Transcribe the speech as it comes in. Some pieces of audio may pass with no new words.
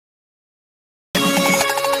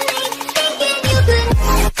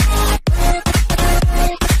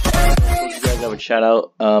shout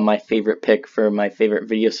out my favorite pick for my favorite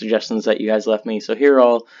video suggestions that you guys left me. So here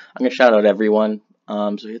I'm gonna shout out everyone.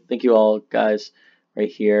 So thank you all guys right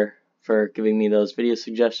here for giving me those video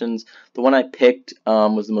suggestions. The one I picked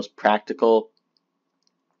was the most practical,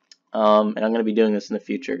 and I'm gonna be doing this in the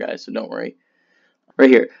future, guys. So don't worry. Right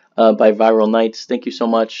here, by Viral Nights. Thank you so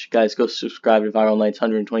much, guys. Go subscribe to Viral Nights.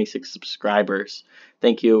 126 subscribers.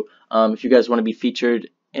 Thank you. If you guys want to be featured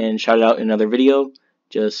and shouted out in another video,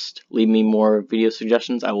 just leave me more video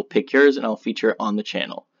suggestions. I will pick yours and I'll feature it on the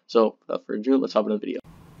channel. So without further ado, let's hop into the video.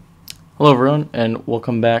 Hello everyone, and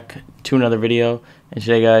welcome back to another video. And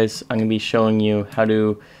today, guys, I'm going to be showing you how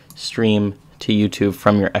to stream to YouTube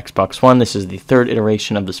from your Xbox One. This is the third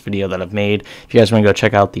iteration of this video that I've made. If you guys want to go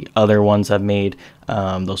check out the other ones I've made,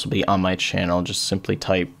 those will be on my channel. Just simply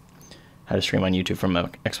type how to stream on YouTube from a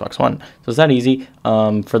Xbox One. So it's that easy.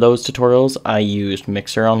 For those tutorials, I used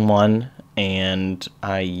Mixer on one, and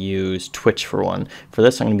I used Twitch for one. For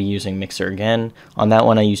this, I'm going to be using Mixer again. On that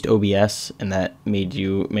one, I used OBS, and that made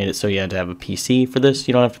it so you had to have a PC. For this,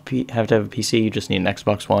 you don't have to have a PC. You just need an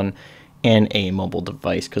Xbox One and a mobile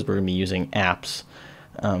device, because we're going to be using apps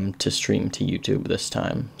to stream to YouTube this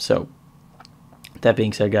time. So that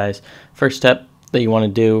being said, guys, first step that you want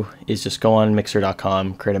to do is just go on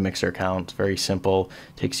mixer.com, create a Mixer account. It's very simple.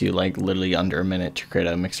 It takes you like literally under a minute to create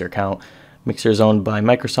a Mixer account. Mixer is owned by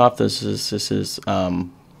Microsoft. This is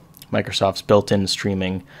Microsoft's built-in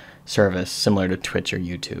streaming service, similar to Twitch or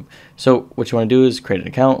YouTube. So what you want to do is create an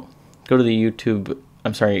account, go to the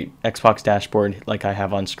Xbox dashboard like I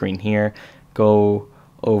have on screen here. Go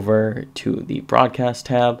over to the broadcast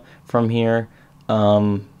tab. From here,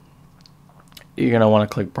 you're going to want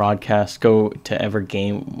to click broadcast. Go to every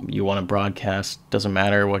game you want to broadcast. Doesn't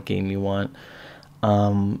matter what game you want.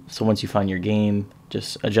 So once you find your game,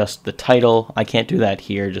 just adjust the title. I can't do that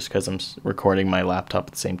here just because I'm recording my laptop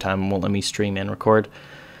at the same time. It won't let me stream and record.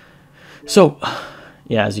 So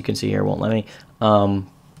yeah, as you can see here, it won't let me.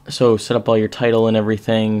 So set up all your title and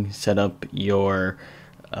everything. Set up your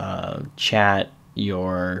chat,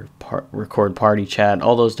 your record party chat,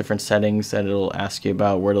 all those different settings that it'll ask you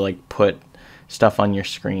about, where to like put stuff on your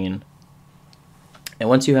screen. And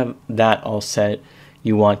once you have that all set,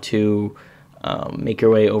 you want to make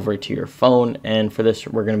your way over to your phone. And for this,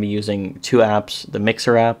 we're going to be using two apps, the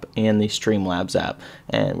Mixer app and the Streamlabs app.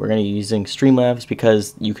 And we're going to be using Streamlabs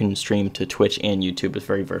because you can stream to Twitch and YouTube. It's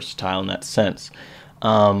very versatile in that sense.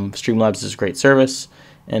 Streamlabs is a great service.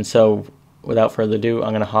 And so without further ado,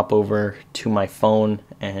 I'm going to hop over to my phone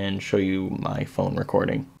and show you my phone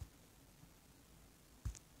recording.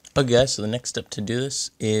 Okay, guys, so the next step to do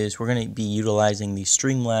this is we're going to be utilizing the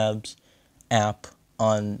Streamlabs app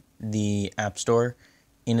on the App Store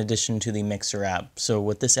in addition to the Mixer app. So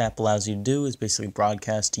what this app allows you to do is basically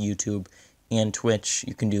broadcast to YouTube and Twitch.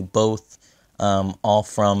 You can do both, all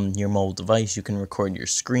from your mobile device. You can record your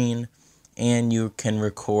screen, and you can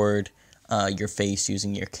record your face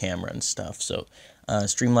using your camera and stuff. So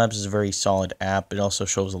Streamlabs is a very solid app. It also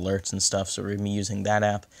shows alerts and stuff, so we're going to be using that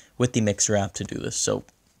app with the Mixer app to do this. So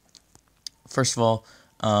first of all,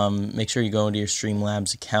 make sure you go into your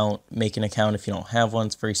Streamlabs account, make an account if you don't have one.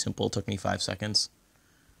 It's very simple. It took me 5 seconds.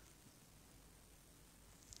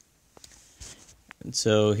 And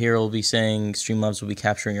so here we'll be saying Streamlabs will be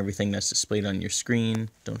capturing everything that's displayed on your screen.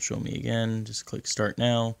 Don't show me again. Just click Start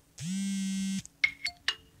Now.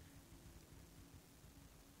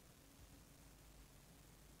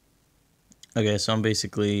 Okay, so I'm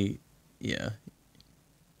basically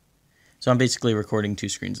recording two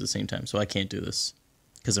screens at the same time, so I can't do this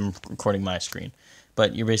because I'm recording my screen.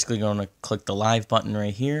 But you're basically going to click the live button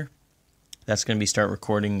right here. That's going to be start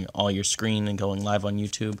recording all your screen and going live on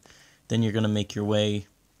YouTube. Then you're going to make your way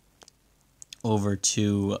over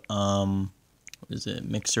to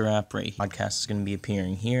Mixer app right here. Podcast is going to be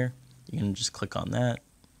appearing here. You're going to just click on that,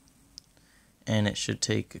 and it should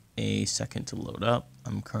take a second to load up.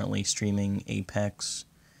 I'm currently streaming Apex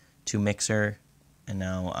to Mixer, and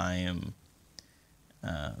now I am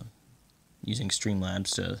using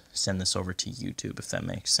Streamlabs to send this over to YouTube, if that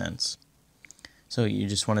makes sense. So you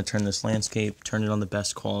just want to turn this landscape, turn it on the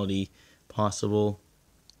best quality possible.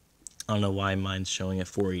 I don't know why mine's showing at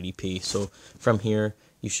 480p. So from here,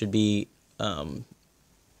 you should be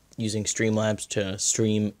using Streamlabs to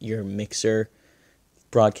stream your Mixer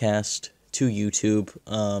broadcast to YouTube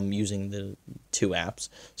using the two apps.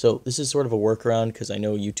 So this is sort of a workaround because I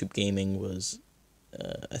know YouTube Gaming was,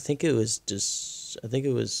 I think it was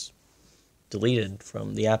deleted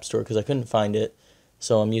from the App Store because I couldn't find it.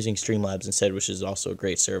 So I'm using Streamlabs instead, which is also a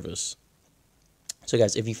great service. So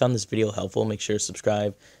guys, if you found this video helpful, make sure to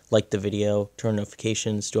subscribe, like the video, turn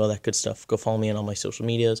notifications, do all that good stuff. Go follow me on all my social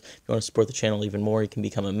medias. If you want to support the channel even more, you can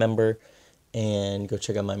become a member and go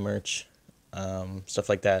check out my merch, stuff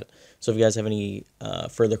like that. So if you guys have any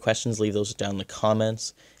further questions, leave those down in the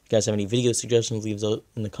comments. If you guys have any video suggestions, leave those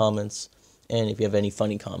in the comments. And if you have any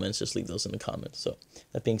funny comments, just leave those in the comments. So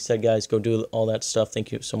that being said, guys, go do all that stuff.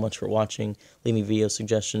 Thank you so much for watching. Leave me video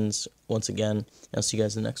suggestions once again. And I'll see you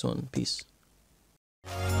guys in the next one. Peace.